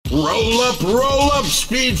Roll up,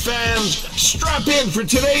 speed fans! Strap in for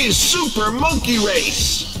today's Super Monkey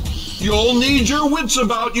Race! You'll need your wits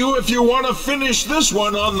about you if you want to finish this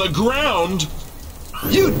one on the ground.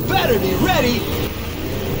 You'd better be ready!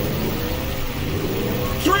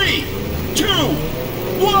 3, 2,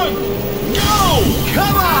 1, go!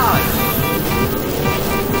 Come on!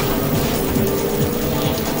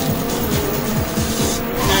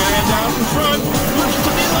 And out in front, looks to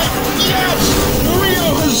be like, yes! Rio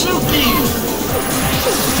Hazuki!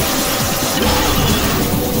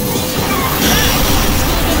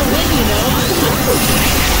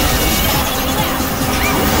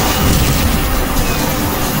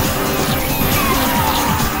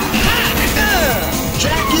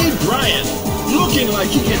 Jackie Bryant, looking like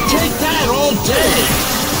he can take that all day.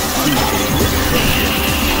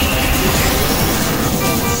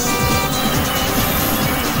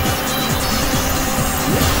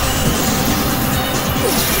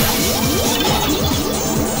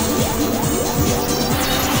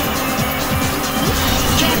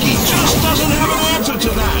 Jackie just doesn't have an answer to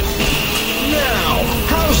that. Now,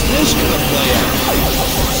 how's this gonna play out?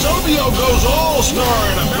 Sobio goes all-star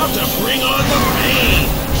and about to bring on the pain.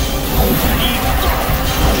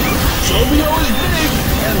 Sobio is big,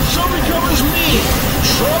 and so becomes me.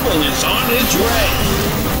 Trouble is on its way.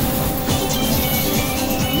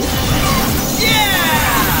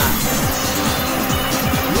 Yeah!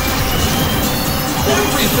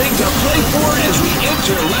 Everything to play for as we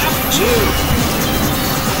enter lap 2.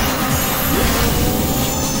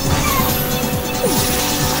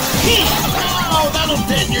 Oh, that'll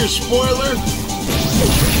dent your spoiler.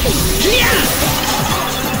 Yeah!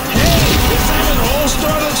 Hey, is that an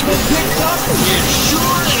all-star that's been picked up? It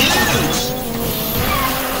sure is.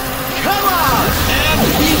 Come on! And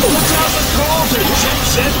he puts out the call to Jet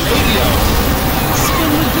Set Radio.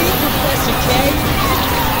 Spin the beat, Professor K.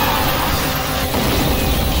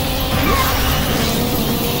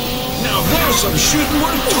 Now there's some shooting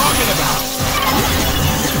worth talking about.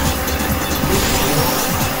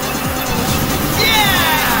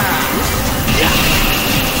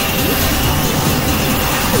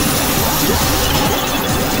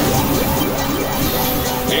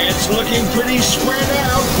 It's looking pretty spread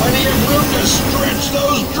out. Plenty of room to stretch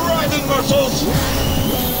those driving muscles.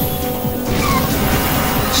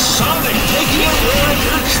 Sonic taking it where it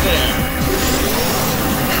hurts there.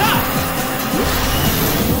 Ha!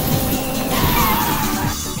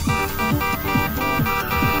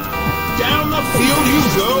 Down the field you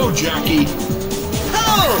go, Jackie.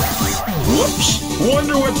 Oh! Whoops!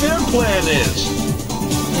 Wonder what their plan is.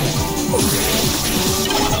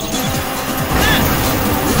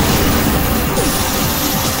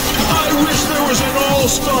 I wish there was an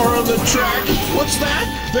all-star on the track. What's that?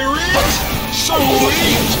 There is?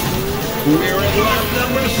 Sweet! We're at lap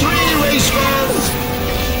number 3, race fans.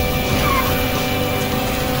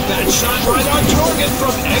 That shot right on target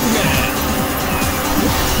from Eggman.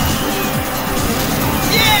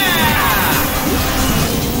 Yeah!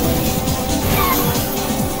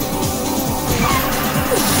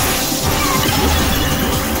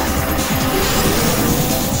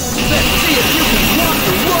 Let's see if you can walk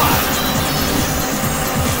the walk.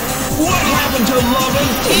 What happened to love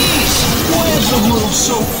and peace? Why is the world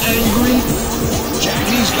so angry?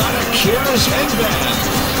 Jackie's got a careless headband.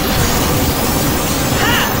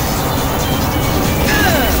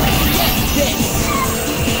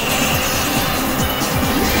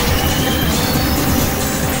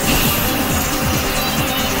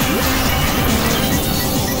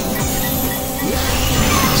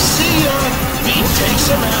 See ya! He takes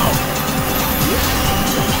him out.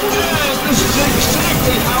 And this is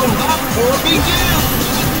exactly how lap 4 begins.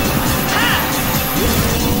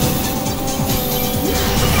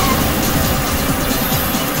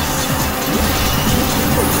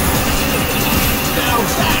 Now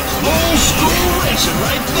that's old school racing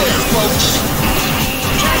right there, folks.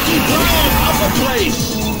 Jackie Bryant up a place.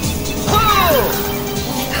 Oh!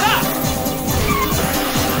 Ha!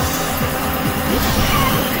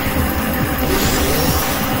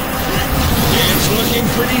 It's looking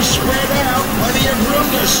pretty spread out. Plenty of room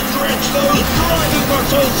to stretch those driving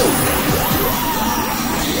muscles.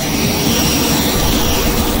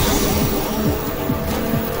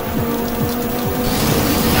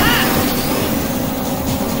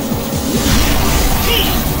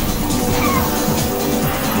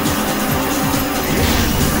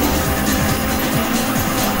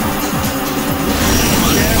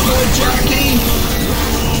 Jackie!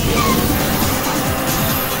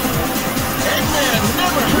 Eggman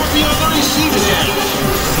never happy on the receiving end.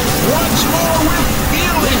 Once more we're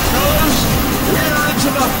feeling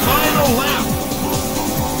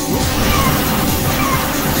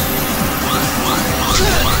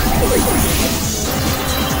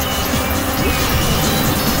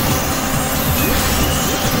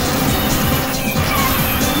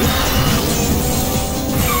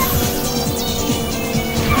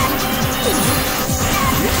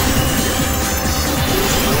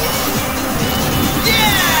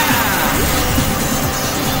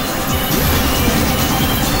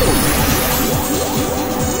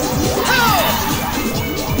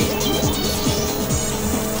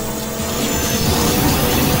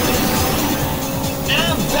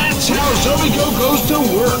goes to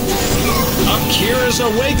work. Up Kira's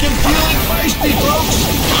awake and feeling feisty, folks.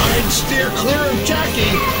 I'd steer clear of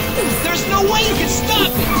Jackie. There's no way you can stop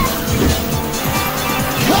it!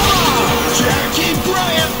 Come on! Jackie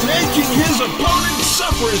Bryant making his opponent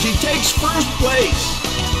suffer as he takes first place.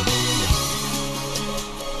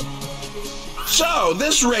 So,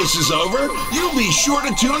 this race is over. You be sure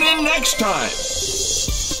to tune in next time.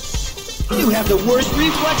 You have the worst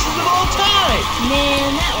reflexes of all time!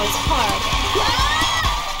 Man, that was horrible.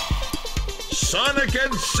 Sonic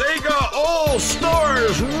and Sega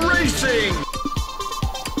All-Stars Racing!